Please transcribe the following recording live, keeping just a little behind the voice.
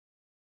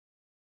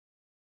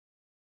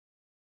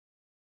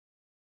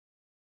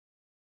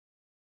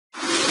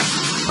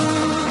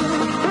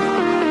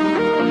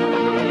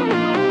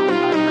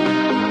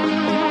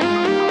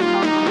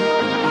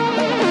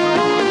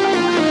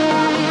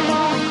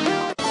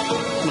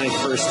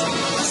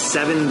first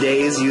 7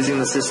 days using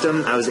the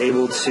system, I was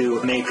able to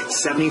make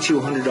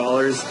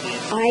 $7,200.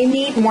 I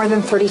made more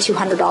than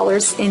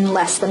 $3,200 in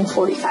less than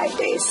 45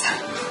 days.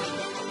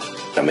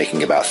 I'm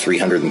making about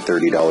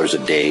 $330 a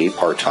day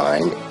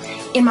part-time.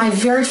 In my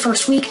very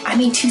first week, I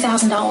made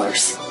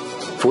 $2,000.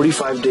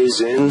 45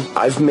 days in,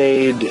 I've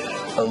made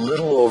a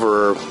little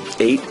over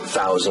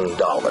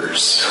 $8,000.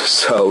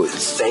 So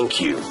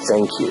thank you.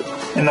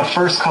 In the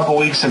first couple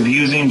weeks of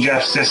using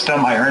Jeff's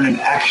system, I earned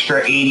an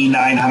extra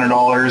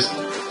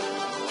 $8,900.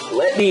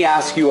 Let me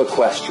ask you a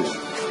question.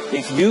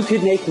 If you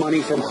could make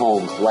money from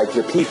home, like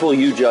the people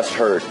you just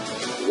heard,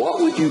 what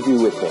would you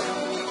do with it?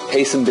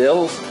 Pay some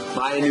bills?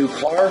 Buy a new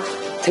car?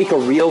 Take a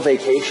real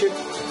vacation?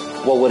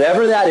 Well,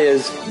 whatever that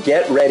is,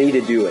 get ready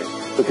to do it,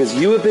 because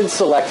you have been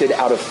selected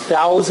out of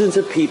thousands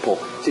of people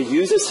to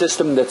use a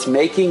system that's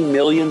making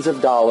millions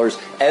of dollars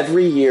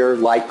every year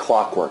like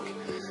clockwork.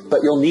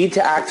 But you'll need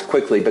to act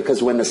quickly,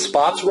 because when the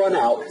spots run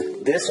out,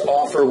 this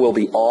offer will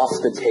be off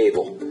the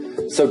table.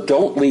 So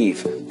don't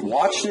leave.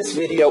 Watch this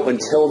video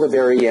until the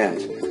very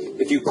end.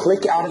 If you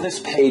click out of this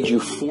page, you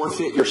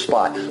forfeit your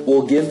spot.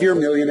 We'll give your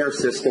millionaire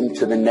system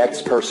to the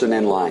next person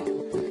in line.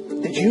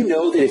 Did you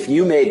know that if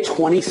you made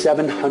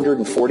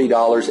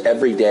 $2,740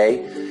 every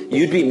day,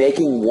 you'd be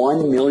making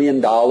 $1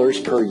 million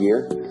per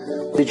year?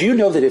 Did you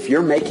know that if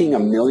you're making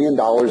 $1 million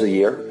a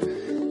year,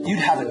 you'd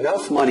have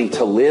enough money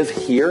to live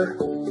here,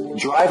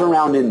 drive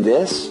around in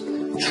this,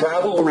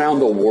 travel around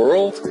the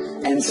world,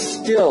 and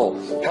still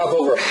have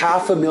over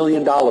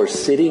 $500,000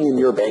 sitting in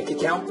your bank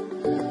account?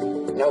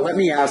 Now let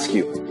me ask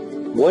you,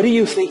 what do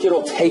you think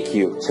it'll take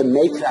you to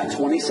make that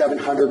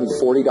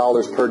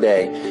 $2,740 per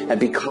day and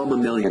become a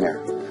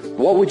millionaire?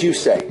 What would you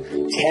say?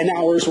 10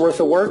 hours worth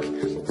of work?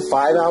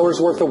 5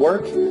 hours worth of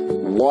work?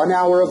 1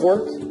 hour of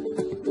work?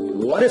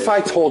 What if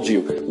I told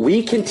you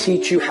we can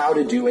teach you how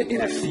to do it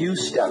in a few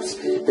steps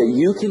that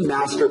you can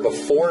master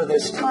before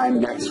this time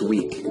next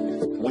week?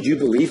 Would you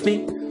believe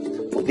me?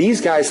 Well, these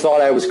guys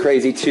thought I was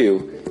crazy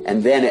too,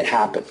 and then it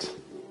happened.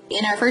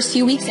 In our first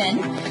few weeks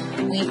in,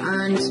 we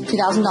earned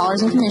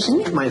 $2,000 in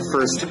commission. My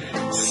first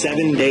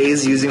 7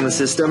 days using the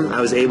system, I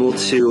was able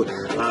to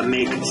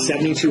make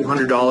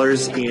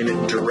 $7,200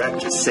 in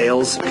direct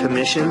sales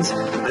commissions,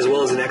 as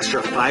well as an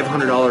extra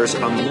 $500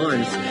 a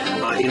month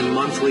in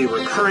monthly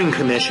recurring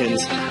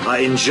commissions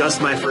in just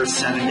my first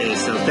 7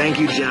 days. So thank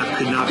you, Jeff.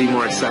 Could not be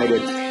more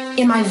excited.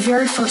 In my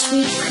very first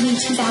week, I made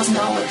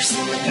 $2,000.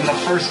 In the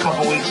first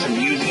couple weeks of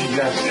using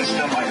Jeff's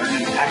system, I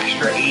earned an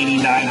extra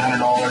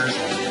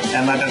 $8,900.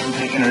 And that doesn't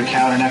take into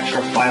account an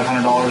extra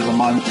 $500 a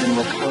month in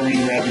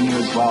recurring revenue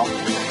as well.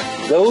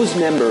 Those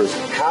members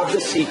have the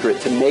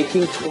secret to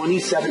making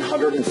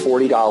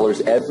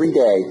 $2,740 every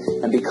day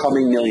and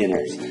becoming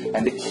millionaires.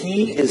 And the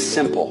key is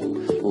simple.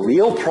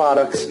 Real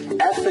products,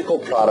 ethical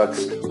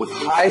products with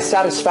high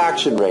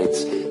satisfaction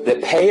rates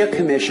that pay a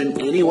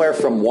commission anywhere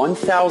from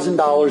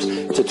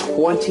 $1,000 to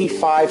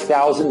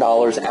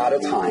 $25,000 at a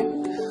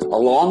time,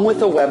 along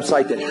with a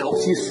website that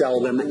helps you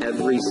sell them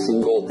every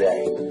single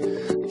day.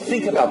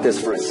 Think about this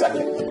for a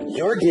second.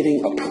 You're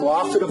getting a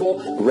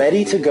profitable,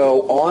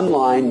 ready-to-go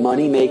online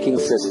money-making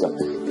system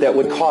that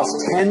would cost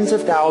tens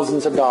of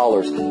thousands of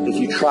dollars if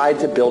you tried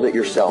to build it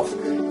yourself,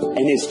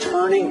 and is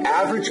turning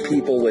average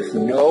people with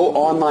no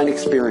online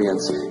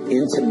experience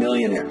into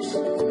millionaires.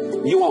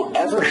 You won't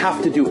ever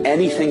have to do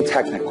anything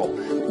technical,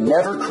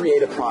 never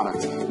create a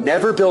product,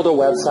 never build a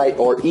website,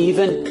 or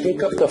even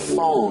pick up the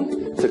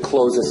phone to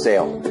close a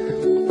sale.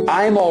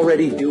 I'm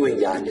already doing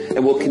that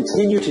and will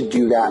continue to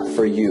do that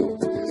for you.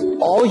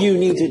 All you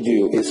need to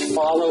do is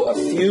follow a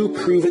few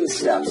proven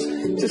steps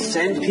to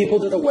send people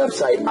to the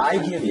website I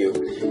give you,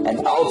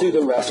 and I'll do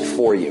the rest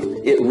for you.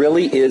 It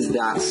really is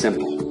that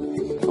simple.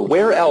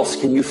 Where else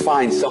can you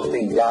find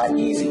something that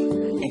easy?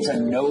 It's a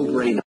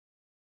no-brainer.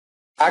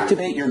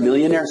 Activate your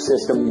millionaire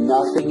system.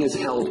 Nothing is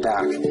held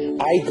back.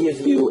 I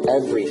give you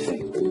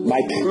everything.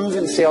 My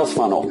proven sales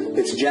funnel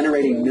that's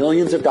generating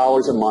millions of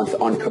dollars a month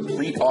on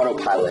complete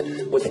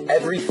autopilot with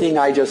everything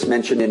I just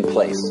mentioned in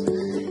place.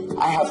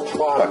 I have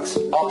products,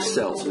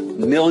 upsells,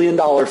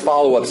 million-dollar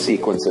follow-up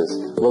sequences,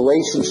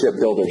 relationship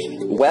builders,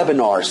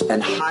 webinars,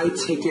 and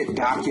high-ticket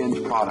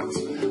back-end products,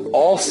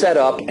 all set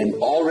up and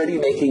already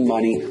making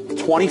money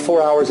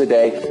 24 hours a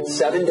day,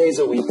 7 days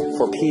a week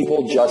for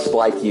people just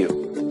like you.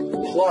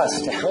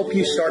 Plus, to help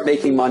you start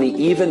making money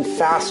even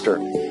faster,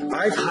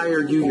 I've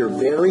hired you your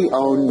very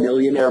own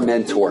millionaire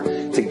mentor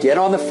to get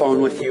on the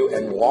phone with you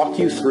and walk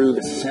you through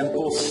the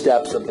simple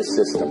steps of the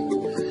system.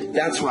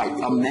 That's right,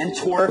 a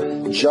mentor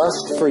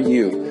just for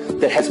you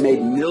that has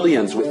made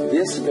millions with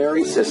this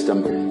very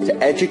system to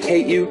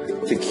educate you,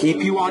 to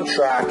keep you on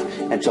track,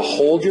 and to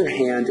hold your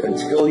hand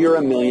until you're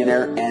a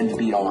millionaire and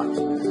beyond.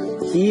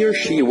 He or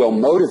she will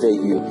motivate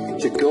you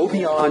to go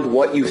beyond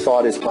what you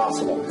thought is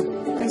possible.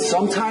 And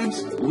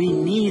sometimes we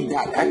need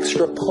that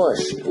extra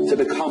push to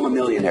become a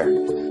millionaire.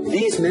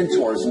 These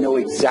mentors know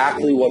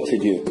exactly what to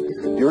do.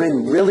 You're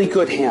in really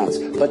good hands,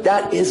 but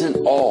that isn't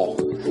all.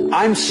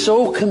 I'm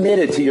so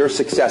committed to your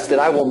success that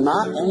I will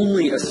not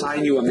only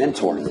assign you a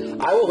mentor,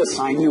 I will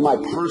assign you my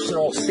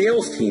personal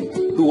sales team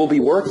who will be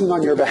working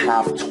on your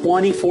behalf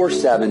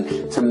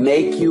 24/7 to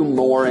make you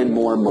more and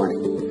more money.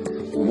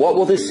 What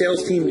will this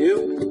sales team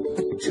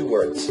do? 2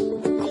 words: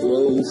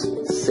 close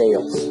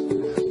sales.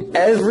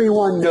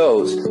 Everyone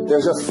knows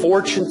there's a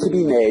fortune to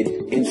be made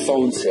in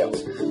phone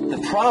sales. The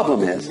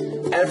problem is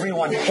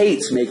everyone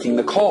hates making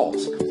the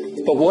calls.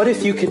 But what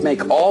if you could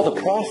make all the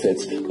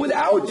profits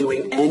without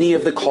doing any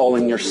of the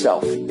calling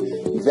yourself?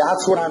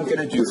 That's what I'm going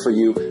to do for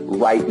you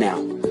right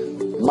now.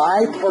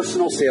 My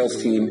personal sales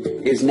team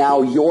is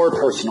now your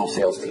personal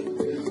sales team.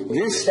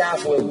 This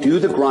staff will do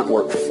the grunt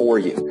work for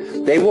you.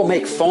 They will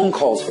make phone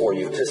calls for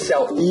you to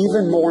sell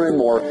even more and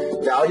more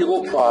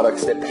valuable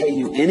products that pay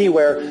you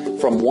anywhere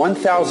from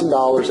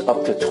 $1,000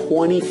 up to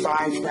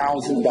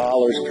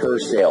 $25,000 per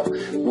sale,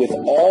 with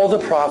all the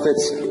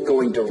profits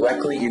going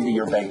directly into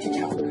your bank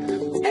account.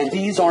 And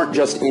these aren't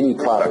just any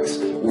products.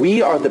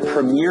 We are the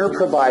premier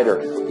provider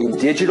in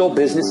digital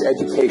business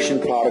education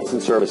products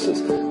and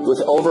services with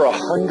over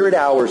 100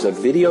 hours of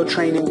video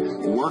training,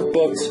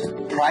 workbooks,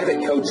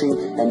 private coaching,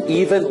 and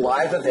even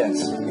live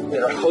events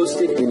that are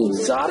hosted in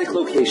exotic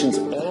locations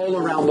all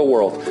around the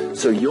world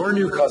so your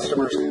new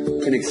customers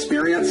can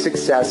experience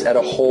success at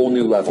a whole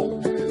new level.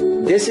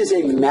 This is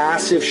a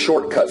massive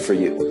shortcut for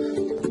you.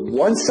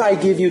 Once I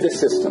give you the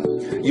system,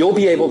 you'll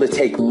be able to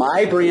take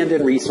my brand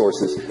and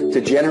resources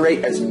to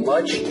generate as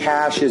much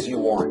cash as you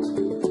want.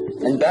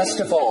 And best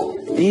of all,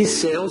 these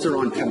sales are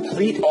on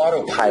complete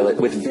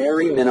autopilot with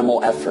very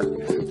minimal effort.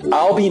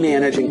 I'll be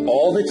managing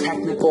all the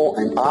technical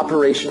and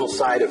operational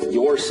side of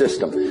your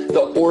system,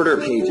 the order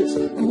pages,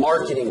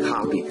 marketing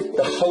copy,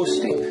 the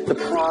hosting, the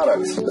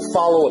products, the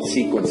follow-up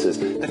sequences,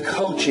 the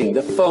coaching,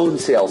 the phone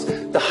sales,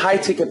 the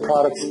high-ticket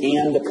products,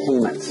 and the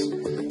payments.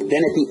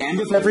 Then at the end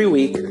of every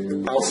week,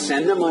 I'll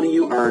send the money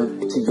you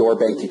earn to your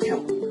bank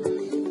account.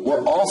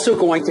 We're also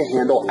going to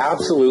handle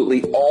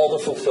absolutely all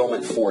the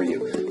fulfillment for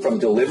you, from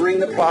delivering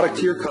the product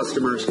to your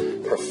customers,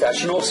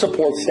 professional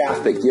support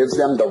staff that gives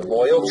them the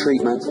royal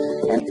treatment,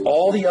 and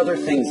all the other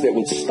things that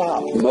would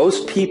stop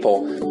most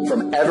people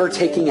from ever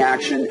taking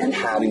action and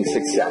having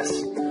success.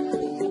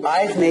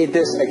 I've made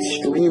this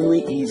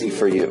extremely easy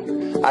for you.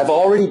 I've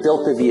already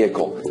built the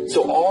vehicle,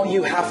 so all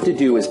you have to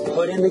do is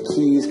put in the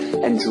keys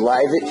and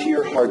drive it to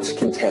your heart's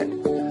content.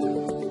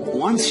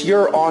 Once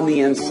you're on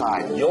the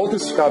inside, you'll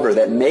discover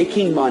that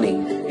making money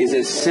is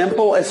as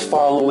simple as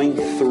following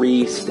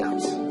 3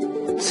 steps.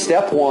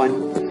 Step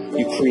 1,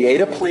 you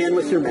create a plan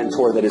with your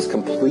mentor that is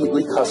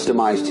completely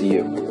customized to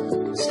you.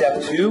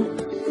 Step 2,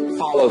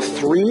 follow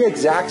 3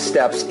 exact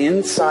steps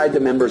inside the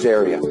members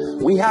area.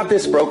 We have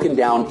this broken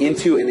down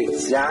into an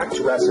exact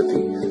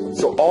recipe.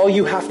 So all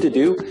you have to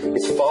do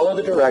is follow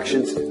the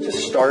directions to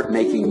start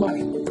making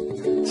money.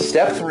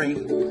 Step 3,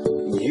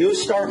 you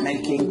start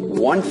making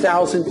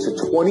 $1,000 to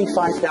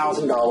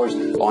 $25,000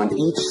 on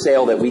each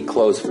sale that we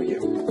close for you.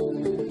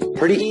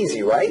 Pretty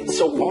easy, right?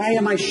 So why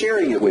am I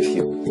sharing it with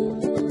you?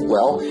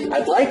 Well,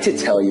 I'd like to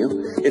tell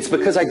you it's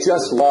because I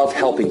just love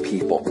helping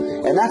people,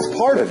 and that's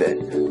part of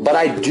it. But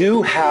I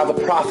do have a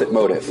profit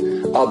motive,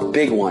 a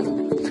big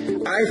one.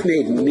 I've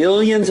made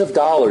millions of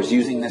dollars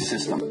using this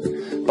system,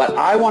 but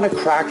I want to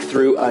crack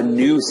through a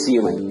new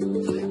ceiling.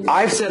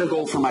 I've set a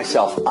goal for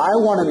myself. I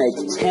want to make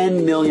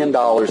 $10 million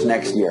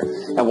next year.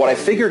 And what I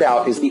figured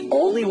out is the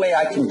only way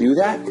I can do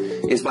that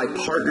is by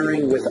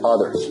partnering with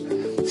others.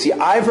 See,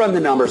 I've run the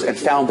numbers and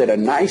found that a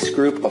nice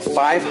group of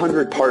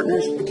 500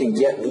 partners can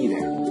get me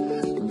there.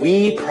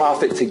 We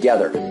profit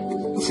together.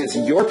 Since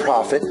your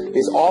profit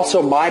is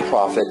also my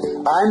profit,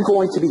 I'm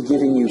going to be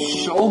giving you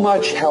so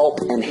much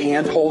help and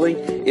hand-holding,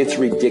 it's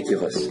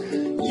ridiculous.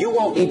 You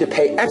won't need to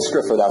pay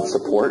extra for that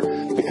support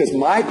because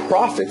my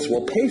profits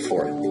will pay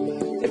for it.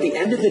 At the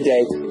end of the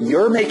day,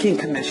 you're making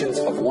commissions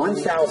of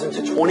 $1,000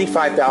 to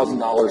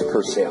 $25,000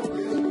 per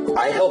sale.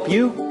 I help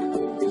you,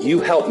 you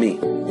help me.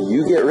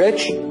 You get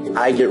rich,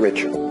 I get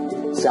richer.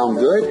 Sound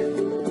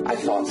good? I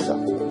thought so.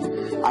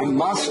 I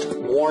must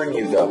warn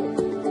you though.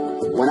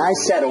 When I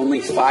said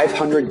only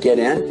 500 get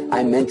in,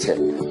 I meant it.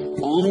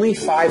 Only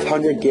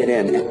 500 get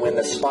in, and when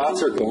the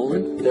spots are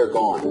gone, they're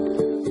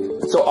gone.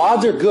 So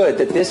odds are good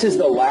that this is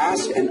the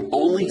last and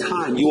only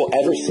time you will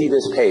ever see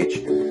this page.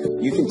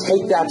 You can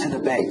take that to the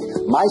bank.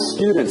 My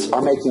students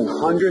are making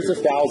hundreds of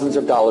thousands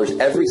of dollars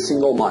every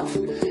single month.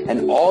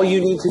 And all you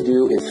need to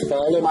do is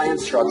follow my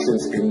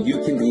instructions and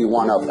you can be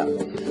one of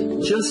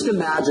them. Just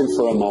imagine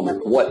for a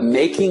moment what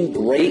making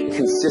great,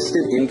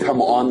 consistent income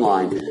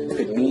online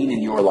could mean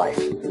in your life.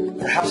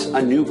 Perhaps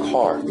a new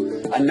car,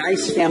 a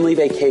nice family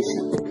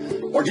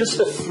vacation, or just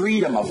the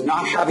freedom of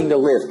not having to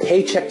live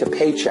paycheck to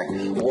paycheck,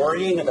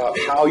 worrying about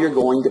how you're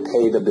going to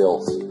pay the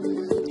bills.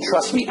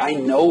 Trust me, I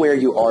know where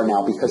you are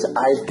now because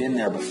I've been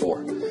there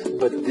before.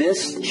 But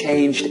this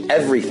changed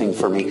everything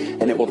for me,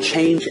 and it will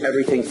change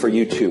everything for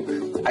you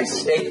too. I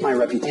stake my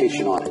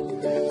reputation on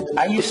it.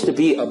 I used to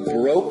be a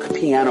broke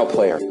piano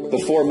player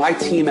before my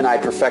team and I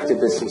perfected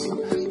this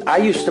system. I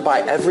used to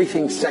buy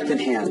everything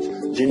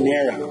secondhand,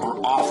 generic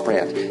or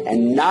off-brand,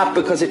 and not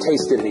because it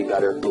tasted any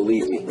better,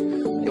 believe me.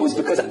 It was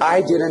because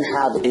I didn't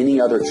have any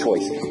other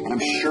choice, and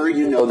I'm sure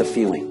you know the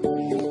feeling.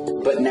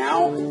 But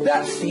now,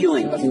 that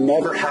feeling of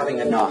never having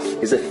enough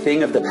is a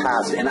thing of the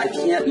past, and I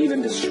can't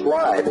even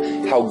describe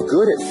how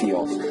good it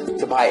feels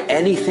to buy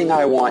anything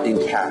I want in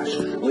cash,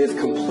 live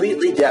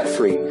completely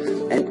debt-free,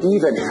 and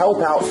even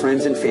help out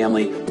friends and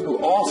family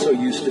who also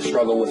used to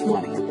struggle with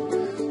money.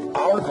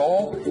 Our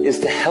goal is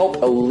to help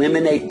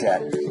eliminate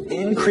debt,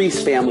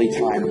 increase family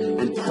time,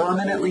 and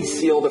permanently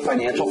seal the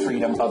financial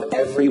freedom of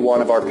every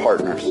one of our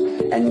partners.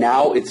 And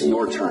now it's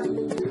your turn.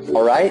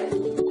 All right?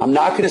 I'm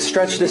not going to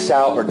stretch this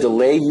out or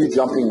delay you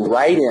jumping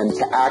right in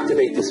to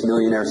activate this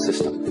millionaire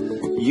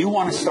system. You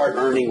want to start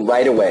earning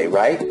right away,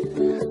 right?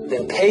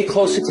 Then pay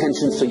close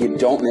attention so you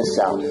don't miss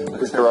out,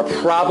 because there are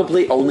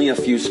probably only a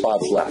few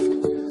spots left.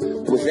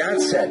 With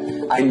that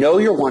said, I know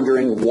you're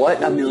wondering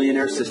what a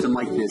millionaire system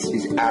like this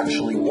is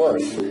actually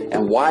worth,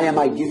 and why am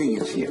I giving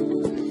it to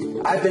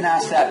you? I've been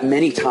asked that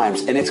many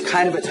times, and it's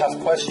kind of a tough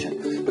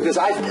question, because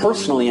I've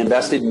personally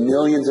invested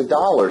millions of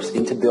dollars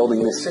into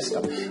building this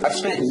system. I've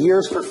spent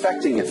years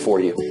perfecting it for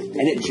you,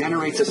 and it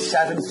generates a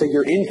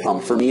 7-figure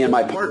income for me and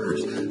my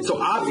partners. So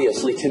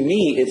obviously, to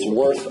me, it's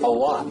worth a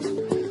lot.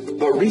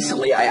 But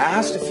recently, I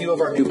asked a few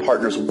of our new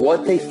partners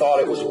what they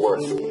thought it was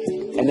worth,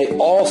 and they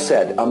all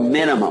said a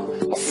minimum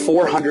of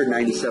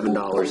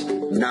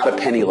 $497, not a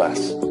penny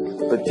less.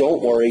 But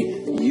don't worry,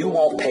 you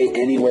won't pay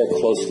anywhere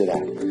close to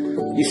that.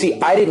 You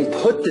see, I didn't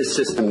put this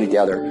system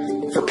together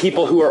for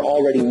people who are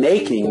already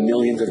making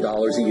millions of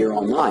dollars a year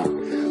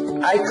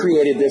online. I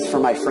created this for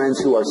my friends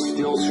who are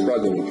still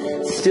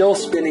struggling, still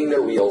spinning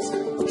their wheels,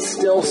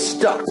 still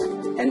stuck,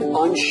 and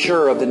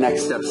unsure of the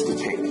next steps to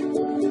take.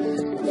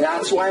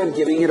 That's why I'm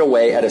giving it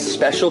away at a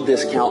special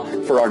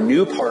discount for our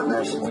new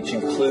partners, which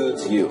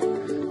includes you.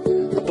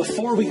 But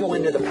before we go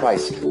into the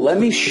price, let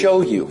me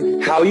show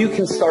you how you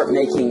can start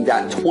making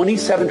that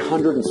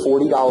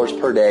 $2,740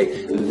 per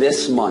day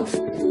this month,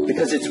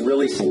 because it's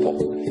really simple.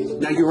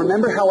 Now, you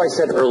remember how I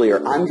said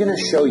earlier, I'm going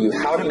to show you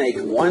how to make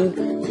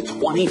 $1,000 to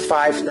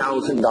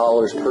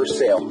 $25,000 per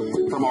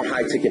sale from our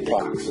high-ticket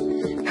products.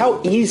 How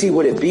easy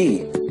would it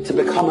be to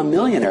become a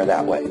millionaire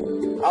that way?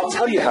 I'll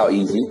tell you how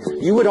easy.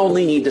 You would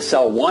only need to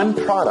sell one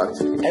product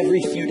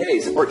every few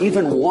days, or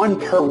even one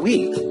per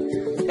week,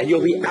 and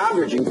you'll be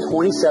averaging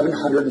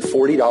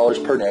 $2,740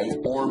 per day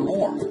or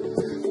more.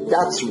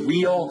 That's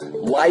real,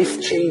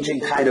 life-changing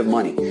kind of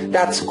money.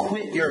 That's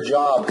quit your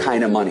job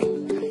kind of money.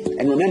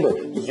 And remember,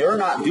 you're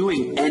not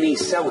doing any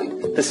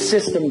selling. The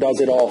system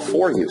does it all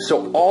for you.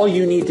 So all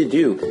you need to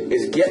do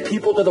is get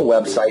people to the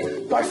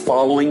website by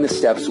following the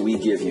steps we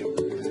give you.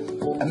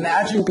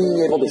 Imagine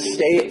being able to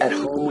stay at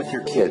home with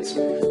your kids,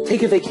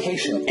 take a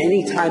vacation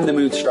anytime the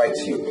mood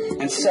strikes you,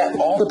 and set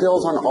all the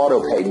bills on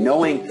auto pay,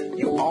 knowing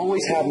you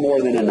always have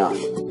more than enough.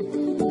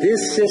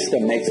 This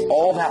system makes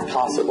all that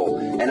possible,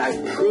 and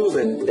I've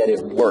proven that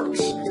it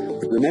works.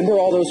 Remember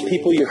all those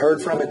people you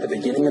heard from at the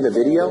beginning of the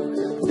video?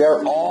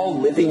 They're all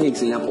living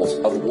examples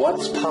of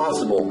what's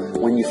possible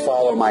when you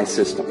follow my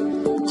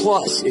system.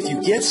 Plus, if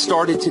you get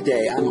started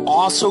today, I'm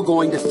also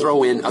going to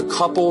throw in a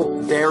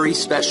couple very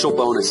special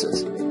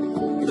bonuses.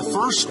 The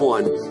first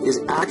one is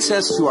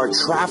access to our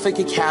Traffic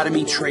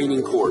Academy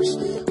training course,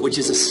 which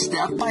is a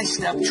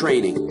step-by-step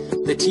training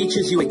that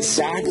teaches you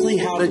exactly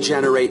how to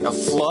generate a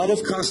flood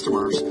of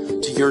customers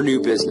to your new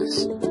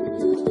business.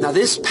 Now,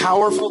 this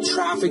powerful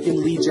traffic and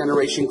lead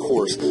generation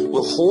course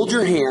will hold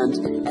your hand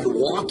and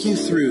walk you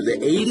through the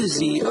A to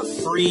Z of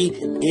free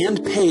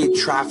and paid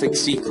traffic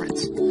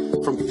secrets.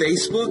 From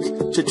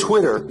Facebook to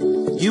Twitter,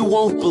 you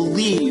won't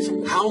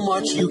believe how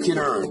much you can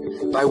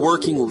earn by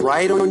working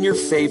right on your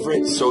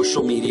favorite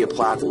social media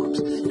platforms.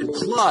 And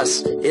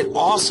plus, it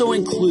also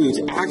includes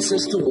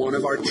access to one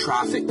of our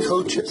traffic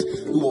coaches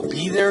who will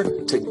be there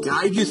to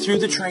guide you through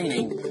the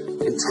training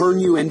and turn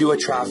you into a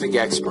traffic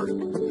expert.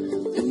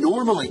 And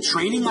normally,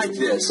 training like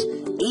this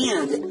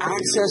and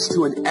access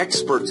to an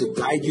expert to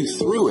guide you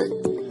through it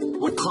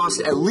would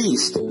cost at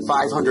least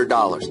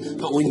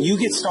 $500. But when you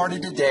get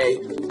started today,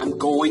 I'm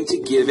going to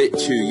give it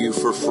to you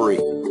for free.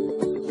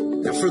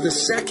 Now, for the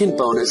second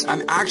bonus,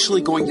 I'm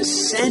actually going to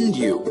send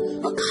you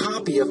a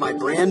copy of my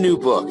brand new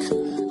book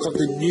called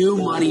The New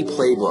Money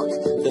Playbook,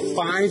 the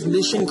 5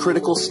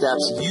 mission-critical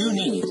steps you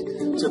need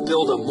to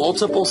build a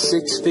multiple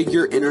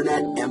 6-figure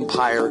internet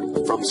empire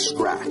from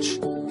scratch.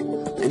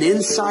 And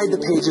inside the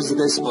pages of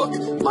this book,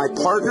 my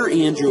partner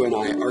Andrew and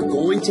I are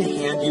going to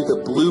hand you the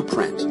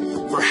blueprint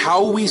for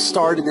how we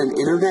started an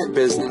internet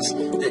business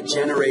that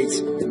generates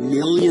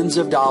millions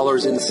of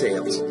dollars in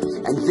sales.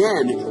 And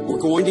then we're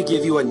going to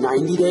give you a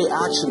 90-day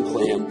action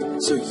plan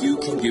so you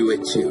can do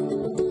it too.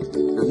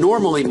 Now,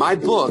 normally, my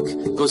book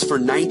goes for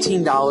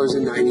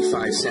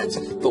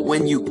 $19.95, but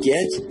when you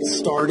get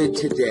started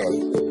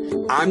today,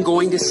 I'm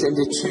going to send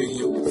it to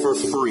you for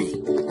free.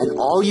 And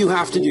all you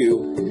have to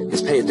do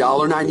is pay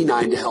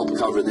 $1.99 to help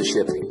cover the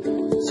shipping.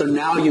 So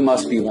now you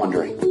must be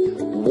wondering,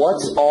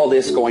 what's all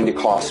this going to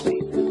cost me?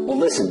 Well,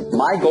 listen,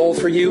 my goal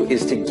for you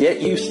is to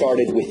get you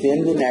started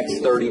within the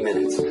next 30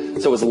 minutes.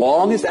 So as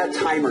long as that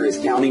timer is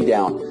counting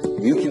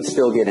down, you can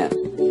still get in.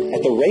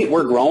 At the rate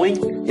we're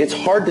growing, it's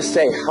hard to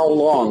say how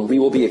long we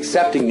will be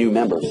accepting new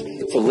members.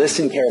 So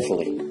listen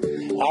carefully.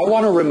 I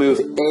want to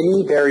remove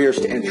any barriers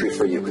to entry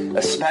for you,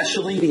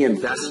 especially the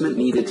investment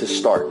needed to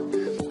start.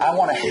 I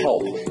want to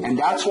help, and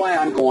that's why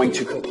I'm going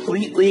to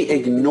completely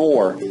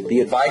ignore the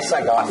advice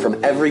I got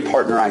from every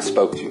partner I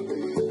spoke to.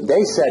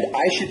 They said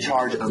I should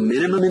charge a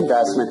minimum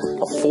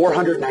investment of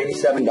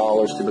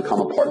 $497 to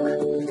become a partner.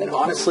 And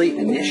honestly,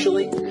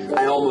 initially,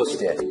 I almost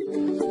did.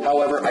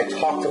 However, I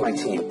talked to my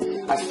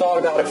team. I thought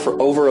about it for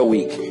over a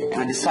week, and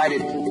I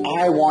decided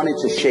I wanted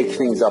to shake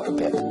things up a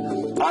bit.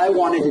 I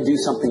wanted to do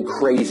something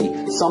crazy,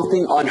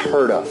 something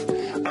unheard of.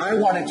 I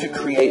wanted to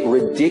create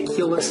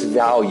ridiculous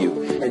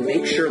value and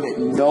make sure that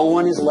no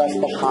one is left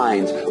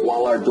behind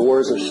while our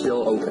doors are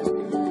still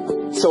open.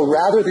 So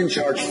rather than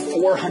charge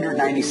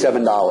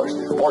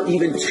 $497 or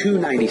even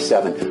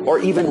 $297 or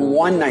even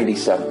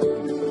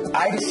 $197,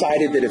 I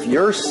decided that if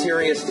you're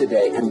serious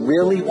today and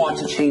really want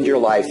to change your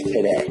life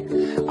today,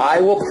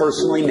 I will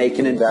personally make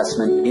an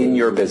investment in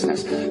your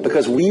business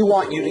because we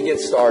want you to get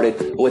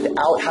started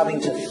without having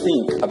to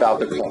think about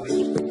the cost.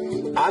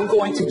 I'm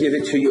going to give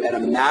it to you at a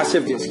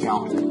massive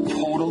discount,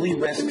 totally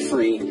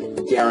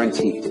risk-free,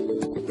 guaranteed.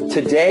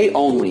 Today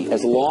only,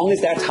 as long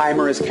as that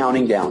timer is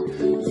counting down,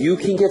 you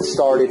can get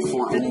started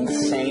for an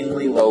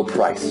insanely low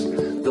price.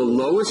 The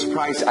lowest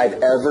price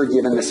I've ever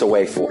given this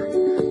away for.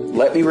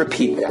 Let me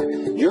repeat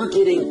that. You're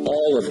getting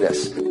all of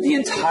this, the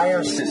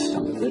entire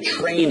system, the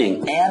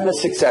training, and the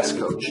success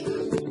coach,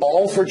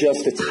 all for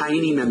just a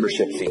tiny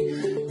membership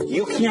fee.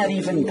 You can't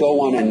even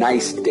go on a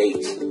nice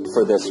date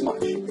for this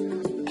much.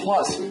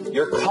 Plus,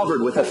 you're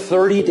covered with a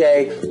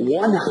 30-day,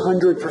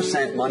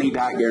 100%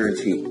 money-back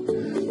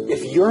guarantee.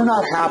 If you're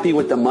not happy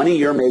with the money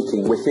you're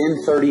making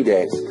within 30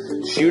 days,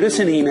 shoot us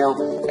an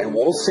email and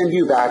we'll send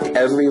you back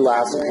every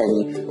last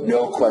penny,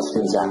 no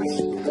questions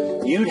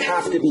asked. You'd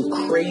have to be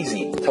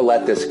crazy to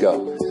let this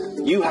go.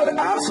 You have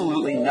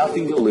absolutely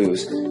nothing to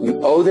lose. You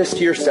owe this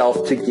to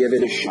yourself to give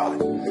it a shot.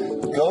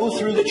 Go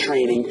through the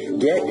training,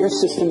 get your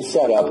system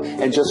set up,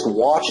 and just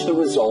watch the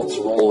results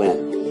roll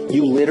in.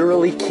 You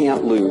literally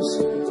can't lose.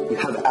 You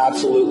have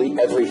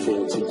absolutely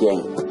everything to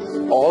gain.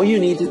 All you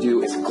need to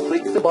do is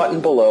click the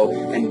button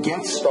below and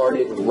get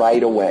started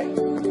right away.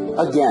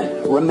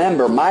 Again,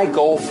 remember, my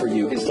goal for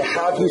you is to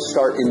have you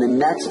start in the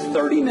next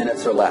 30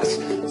 minutes or less.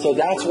 So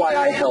that's why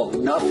I held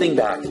nothing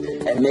back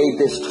and made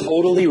this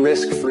totally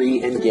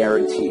risk-free and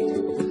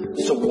guaranteed.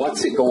 So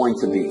what's it going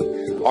to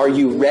be? Are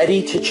you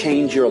ready to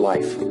change your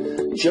life?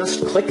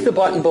 Just click the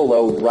button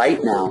below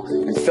right now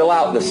and fill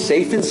out the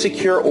safe and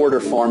secure order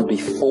form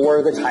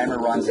before the timer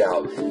runs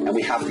out and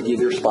we have to give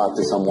your spot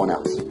to someone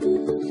else.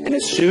 And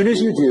as soon as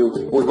you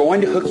do, we're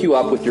going to hook you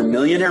up with your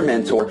millionaire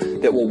mentor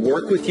that will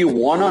work with you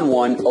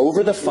one-on-one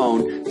over the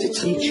phone to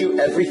teach you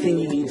everything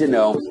you need to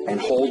know and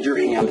hold your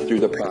hand through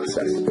the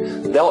process.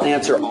 They'll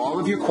answer all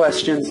of your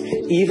questions,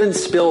 even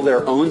spill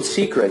their own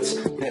secrets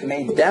that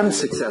made them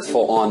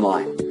successful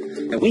online.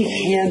 And we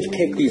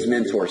handpick these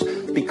mentors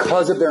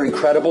because of their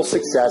incredible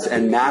success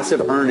and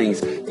massive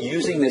earnings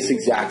using this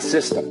exact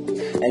system.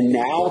 And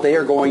now they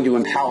are going to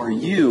empower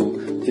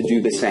you to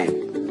do the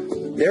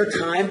same. Their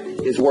time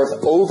is worth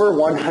over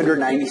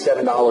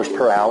 $197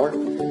 per hour,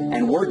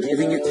 and we're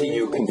giving it to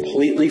you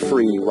completely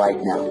free right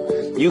now.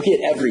 You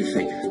get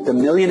everything. The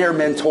Millionaire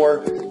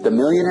Mentor, the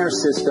Millionaire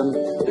System,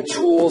 the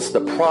tools,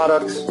 the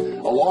products,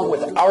 along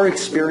with our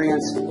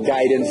experience,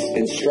 guidance,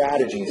 and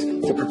strategies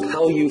to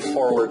propel you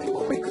forward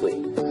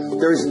quickly.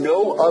 There is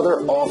no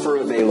other offer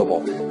available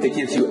that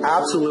gives you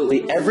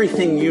absolutely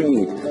everything you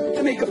need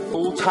to make a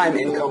full-time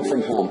income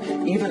from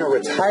home, even a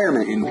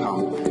retirement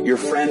income your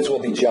friends will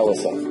be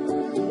jealous of.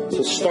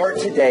 So start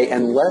today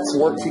and let's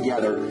work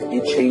together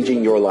in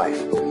changing your life.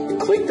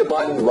 Click the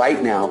button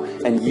right now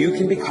and you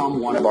can become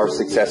one of our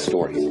success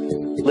stories.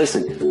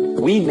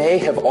 Listen, we may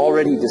have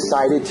already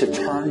decided to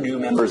turn new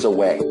members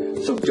away,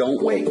 so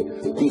don't wait.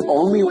 The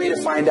only way to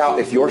find out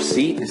if your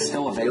seat is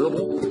still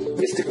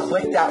available is to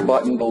click that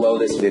button below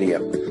this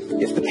video.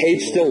 If the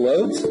page still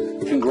loads,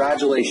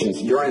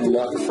 congratulations, you're in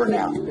luck for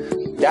now.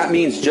 That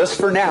means just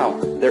for now,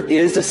 there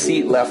is a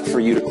seat left for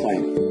you to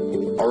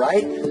claim. All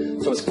right?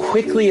 So as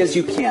quickly as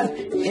you can,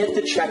 hit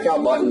the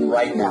checkout button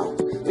right now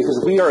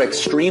because we are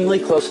extremely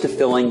close to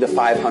filling the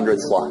 500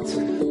 slots.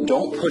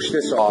 Don't push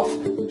this off.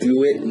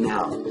 Do it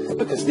now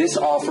because this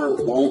offer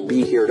won't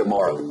be here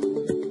tomorrow.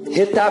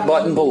 Hit that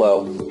button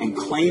below and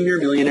claim your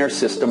millionaire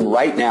system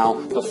right now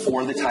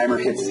before the timer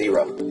hits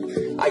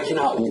 0. I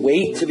cannot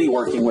wait to be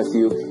working with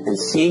you and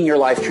seeing your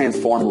life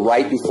transform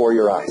right before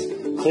your eyes.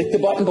 Click the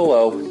button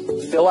below,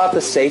 fill out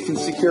the safe and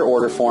secure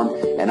order form,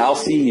 and I'll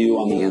see you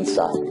on the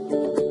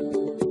inside.